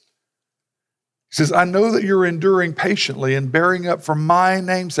 He says, I know that you're enduring patiently and bearing up for my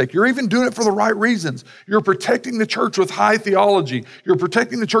name's sake. You're even doing it for the right reasons. You're protecting the church with high theology. You're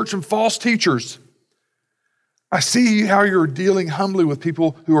protecting the church from false teachers. I see how you're dealing humbly with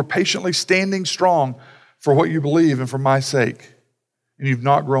people who are patiently standing strong for what you believe and for my sake. And you've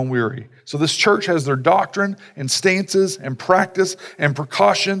not grown weary. So this church has their doctrine and stances and practice and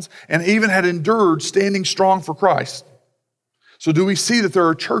precautions and even had endured standing strong for Christ. So do we see that there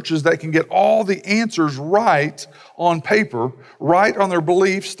are churches that can get all the answers right on paper, right on their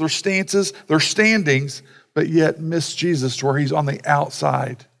beliefs, their stances, their standings, but yet miss Jesus to where he's on the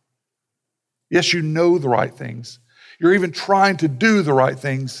outside? Yes, you know the right things. You're even trying to do the right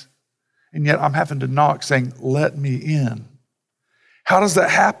things, and yet I'm having to knock saying, let me in. How does that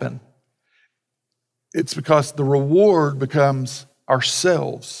happen? It's because the reward becomes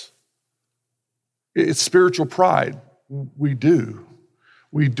ourselves. It's spiritual pride. We do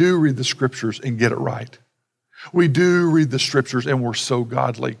read the scriptures and get it right. We do read the scriptures and we're so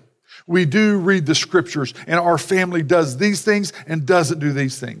godly. We do read the scriptures and our family does these things and doesn't do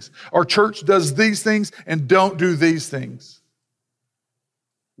these things. Our church does these things and don't do these things.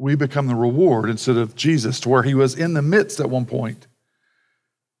 We become the reward instead of Jesus, to where he was in the midst at one point.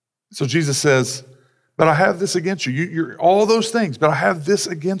 So Jesus says, but I have this against you. You're all those things, but I have this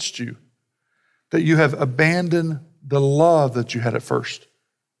against you, that you have abandoned the love that you had at first.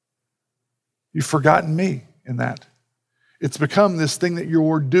 You've forgotten me in that. It's become this thing that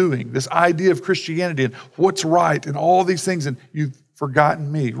you're doing, this idea of Christianity and what's right and all these things, and you've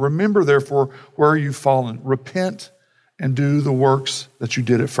forgotten me. Remember, therefore, where you've fallen. Repent and do the works that you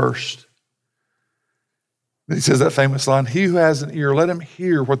did at first. Then he says that famous line, he who has an ear, let him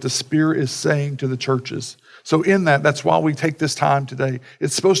hear what the Spirit is saying to the churches. So in that's why we take this time today.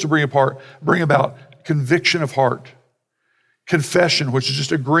 It's supposed to bring about conviction of heart, confession, which is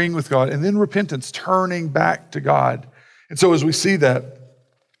just agreeing with God, and then repentance, turning back to God. And so as we see that,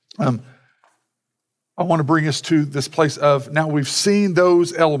 I want to bring us to this place of, now we've seen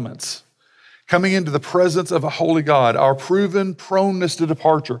those elements, coming into the presence of a holy God, our proven proneness to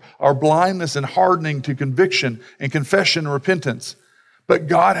departure, our blindness and hardening to conviction and confession and repentance. But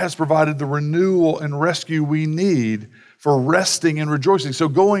God has provided the renewal and rescue we need for resting and rejoicing. So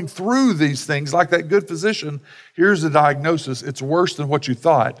going through these things, like that good physician, here's the diagnosis. It's worse than what you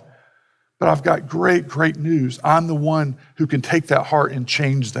thought. But I've got great, great news. I'm the one who can take that heart and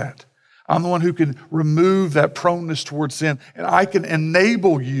change that. I'm the one who can remove that proneness towards sin, and I can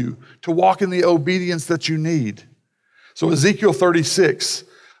enable you to walk in the obedience that you need. So Ezekiel 36,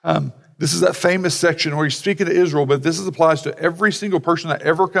 this is that famous section where he's speaking to Israel, but this applies to every single person that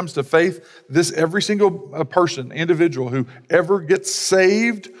ever comes to faith. Every single person, individual who ever gets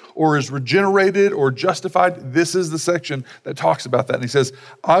saved or is regenerated or justified, this is the section that talks about that. And he says,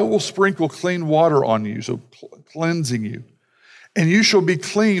 I will sprinkle clean water on you, so cleansing you. And you shall be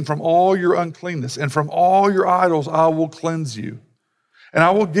clean from all your uncleanness, and from all your idols I will cleanse you. And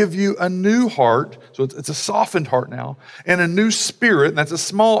I will give you a new heart, so it's a softened heart now, and a new spirit, and that's a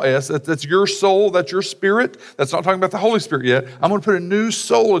small s, that's your soul, that's your spirit. That's not talking about the Holy Spirit yet. I'm going to put a new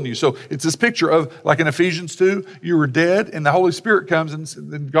soul in you. So it's this picture of, like in Ephesians 2, you were dead, and the Holy Spirit comes,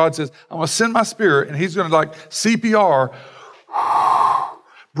 and then God says, I'm going to send my spirit, and he's going to like CPR,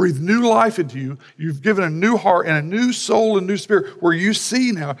 breathe new life into you. You've given a new heart and a new soul and new spirit where you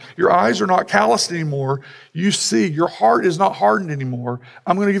see now. Your eyes are not calloused anymore. You see. Your heart is not hardened anymore.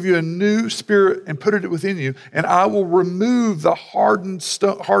 I'm going to give you a new spirit and put it within you, and I will remove the hardened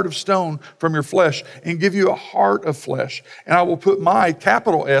heart of stone from your flesh and give you a heart of flesh. And I will put my,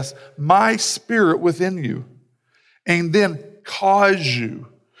 capital S, my spirit within you, and then cause you.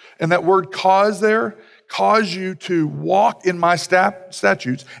 And that word cause there, cause you to walk in my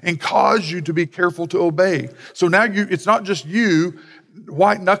statutes and cause you to be careful to obey. So now it's not just you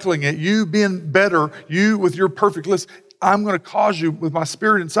white knuckling it, you being better, you with your perfect list. I'm going to cause you with my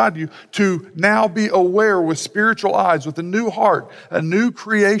spirit inside you to now be aware with spiritual eyes, with a new heart, a new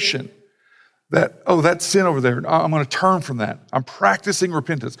creation. That's sin over there. I'm going to turn from that. I'm practicing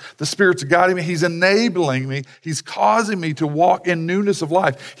repentance. The Spirit's guiding me. He's enabling me. He's causing me to walk in newness of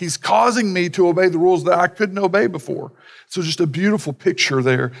life. He's causing me to obey the rules that I couldn't obey before. So just a beautiful picture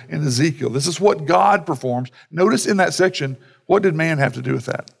there in Ezekiel. This is what God performs. Notice in that section, what did man have to do with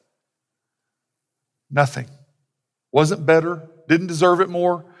that? Nothing. Wasn't better, didn't deserve it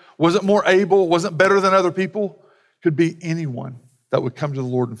more, wasn't more able, wasn't better than other people. Could be anyone that would come to the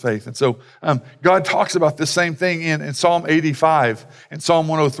Lord in faith. And so God talks about this same thing in Psalm 85 and Psalm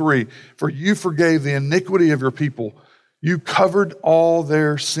 103. For you forgave the iniquity of your people. You covered all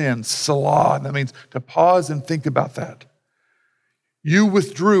their sins. Salah. That means to pause and think about that. You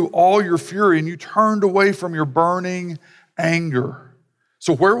withdrew all your fury and you turned away from your burning anger.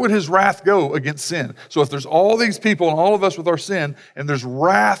 So where would his wrath go against sin? So if there's all these people and all of us with our sin and there's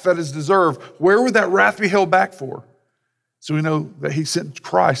wrath that is deserved, where would that wrath be held back for? So we know that he sent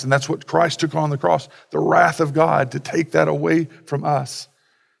Christ, and that's what Christ took on the cross, the wrath of God, to take that away from us.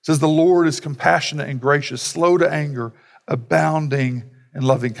 It says the Lord is compassionate and gracious, slow to anger, abounding in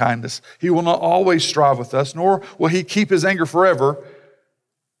loving kindness. He will not always strive with us, nor will he keep his anger forever,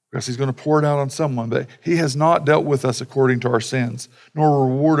 because he's going to pour it out on someone. But he has not dealt with us according to our sins, nor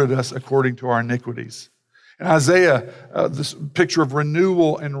rewarded us according to our iniquities. In Isaiah, this picture of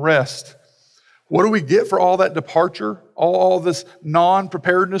renewal and rest. What do we get for all that departure? All this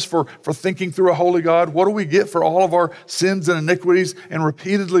non-preparedness for thinking through a holy God? What do we get for all of our sins and iniquities and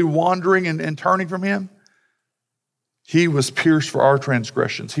repeatedly wandering and turning from him? He was pierced for our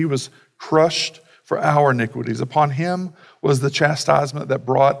transgressions. He was crushed for our iniquities. Upon him was the chastisement that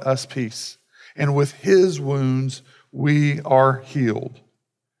brought us peace. And with his wounds, we are healed.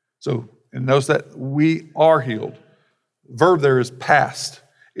 So, and notice that we are healed. The verb there is past.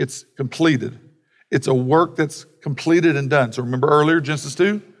 It's completed. It's a work that's completed and done. So remember earlier, Genesis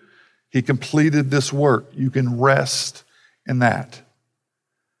 2? He completed this work. You can rest in that.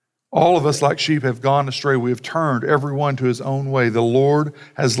 All of us like sheep have gone astray. We have turned everyone to his own way. The Lord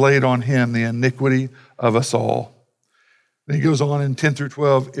has laid on him the iniquity of us all. Then he goes on in 10 through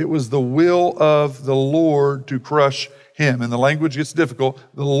 12. It was the will of the Lord to crush him. And the language gets difficult.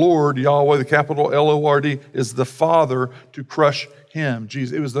 The Lord, Yahweh, the capital L-O-R-D, is the Father to crush him.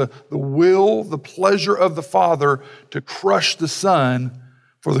 Jesus. It was the will, the pleasure of the Father to crush the Son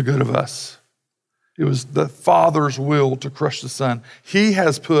for the good of us. It was the Father's will to crush the Son. He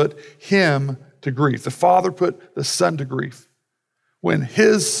has put him to grief. The Father put the Son to grief. When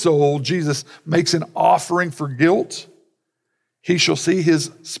his soul, Jesus, makes an offering for guilt, he shall see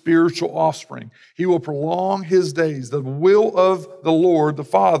his spiritual offspring. He will prolong his days. The will of the Lord, the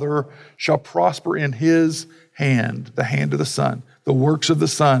Father, shall prosper in his hand, the hand of the Son. The works of the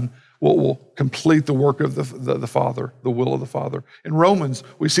Son will complete the work of the Father, the will of the Father. In Romans,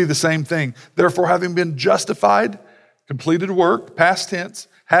 we see the same thing. Therefore, having been justified, completed work, past tense,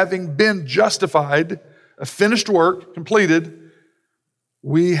 having been justified, a finished work, completed,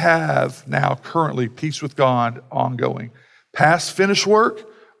 we have now currently peace with God ongoing. Past finished work,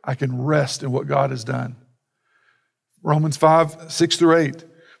 I can rest in what God has done. Romans 5, 6 through 8.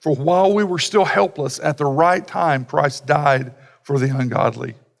 For while we were still helpless, at the right time, Christ died for the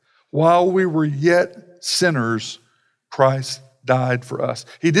ungodly. While we were yet sinners, Christ died for us.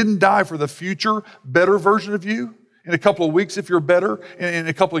 He didn't die for the future, better version of you. In a couple of weeks, if you're better. In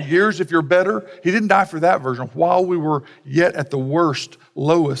a couple of years, if you're better. He didn't die for that version. While we were yet at the worst,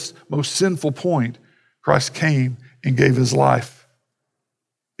 lowest, most sinful point, Christ came and gave his life.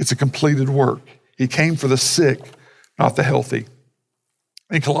 It's a completed work. He came for the sick, not the healthy.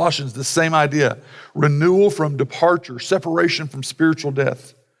 In Colossians, the same idea. Renewal from departure, separation from spiritual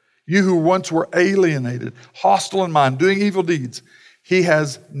death. You who once were alienated, hostile in mind, doing evil deeds, he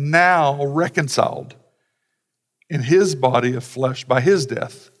has now reconciled in his body of flesh by his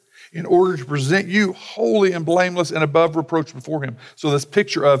death in order to present you holy and blameless and above reproach before him. So this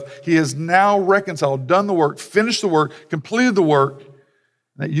picture of he has now reconciled, done the work, finished the work, completed the work,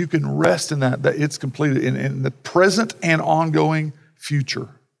 that you can rest in that it's completed in the present and ongoing future.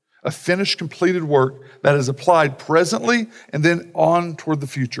 A finished, completed work that is applied presently and then on toward the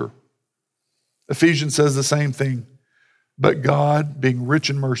future. Ephesians says the same thing. But God, being rich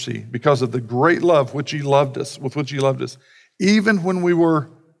in mercy, because of the great love with which he loved us, even when we were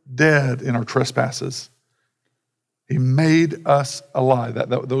dead in our trespasses, he made us alive.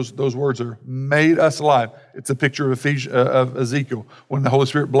 Those words are made us alive. It's a picture of Ezekiel. When the Holy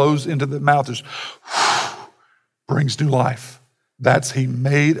Spirit blows into the mouth, it brings new life. That's he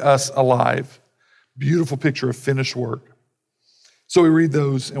made us alive. Beautiful picture of finished work. So we read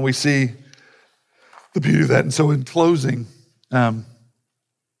those and we see the beauty of that. And so in closing, as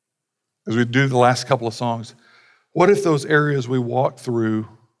we do the last couple of songs, what if those areas we walked through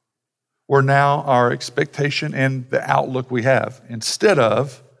were now our expectation and the outlook we have, instead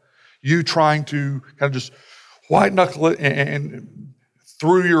of you trying to kind of just white knuckle it and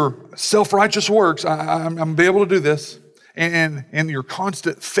through your self-righteous works, I'm going to be able to do this. And your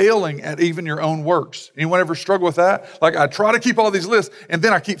constant failing at even your own works. Anyone ever struggle with that? Like, I try to keep all these lists and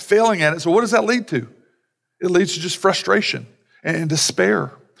then I keep failing at it. So what does that lead to? It leads to just frustration and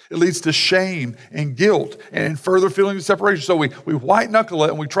despair. It leads to shame and guilt and further feelings of separation. So we white knuckle it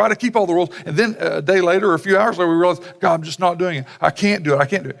and we try to keep all the rules. And then a day later or a few hours later, we realize, God, I'm just not doing it. I can't do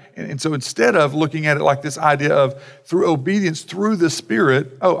it. And so instead of looking at it like this idea of through obedience, through the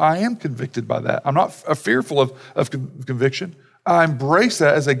Spirit, I am convicted by that. I'm not fearful of conviction. I embrace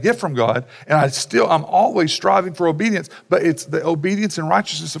that as a gift from God, and I'm always striving for obedience, but it's the obedience and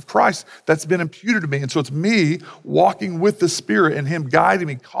righteousness of Christ that's been imputed to me. And so it's me walking with the Spirit and Him guiding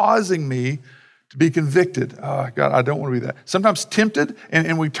me, causing me to be convicted. God, I don't want to be that. Sometimes tempted,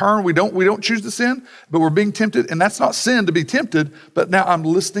 and we turn, we don't choose to sin, but we're being tempted, and that's not sin to be tempted, but now I'm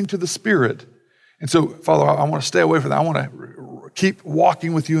listening to the Spirit. And so, Father, I want to stay away from that. I want to keep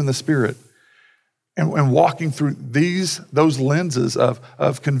walking with you in the Spirit. And walking through those lenses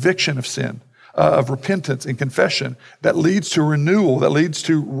of conviction of sin, of repentance and confession that leads to renewal, that leads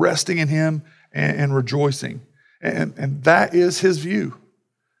to resting in Him and rejoicing. And that is His view.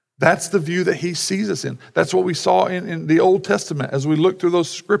 That's the view that He sees us in. That's what we saw in the Old Testament as we look through those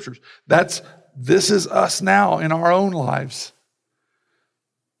scriptures. This is us now in our own lives.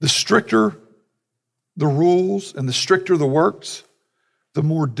 The stricter the rules and the stricter the works, the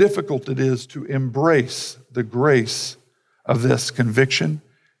more difficult it is to embrace the grace of this conviction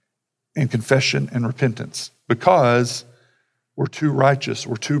and confession and repentance, because we're too righteous,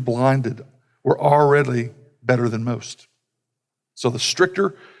 we're too blinded, we're already better than most. So the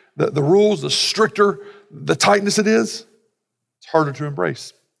stricter the rules, the stricter the tightness it is, it's harder to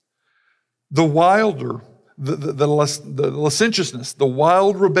embrace. The wilder, the licentiousness, the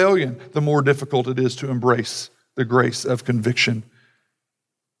wild rebellion, the more difficult it is to embrace the grace of conviction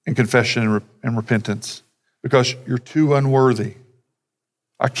and confession and repentance, because you're too unworthy.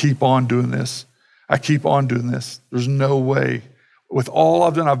 I keep on doing this. There's no way. With all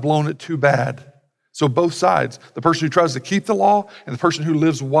I've done, I've blown it too bad. So both sides, the person who tries to keep the law and the person who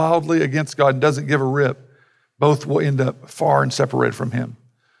lives wildly against God and doesn't give a rip, both will end up far and separated from Him.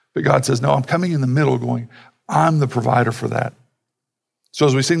 But God says, no, I'm coming in the middle going, I'm the provider for that. So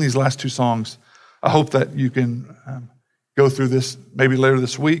as we sing these last two songs, I hope that you can go through this maybe later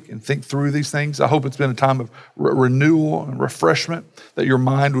this week and think through these things. I hope it's been a time of renewal and refreshment, that your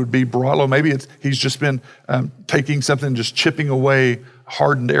mind would be brought. Maybe He's just been taking something, just chipping away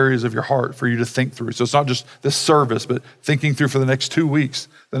hardened areas of your heart for you to think through. So it's not just this service, but thinking through for the next 2 weeks,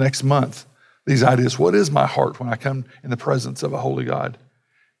 the next month, these ideas. What is my heart when I come in the presence of a holy God?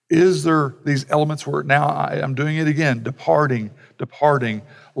 Is there these elements where now I'm doing it again, departing,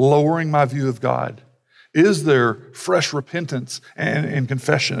 lowering my view of God? Is there fresh repentance and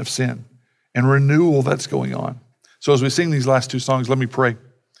confession of sin and renewal that's going on? So as we sing these last two songs, let me pray.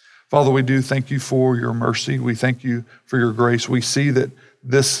 Father, we do thank you for your mercy. We thank you for your grace. We see that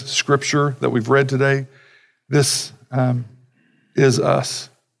this scripture that we've read today, this is us.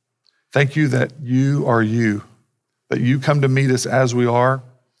 Thank you that you are you, that you come to meet us as we are,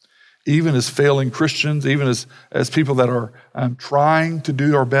 even as failing Christians, even as people that are trying to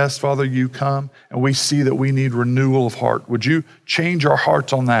do our best. Father, you come and we see that we need renewal of heart. Would you change our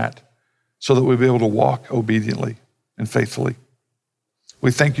hearts on that so that we'll be able to walk obediently and faithfully?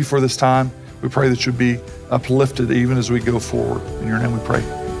 We thank you for this time. We pray that you'll be uplifted even as we go forward. In your name we pray.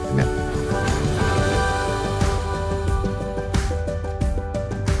 Amen.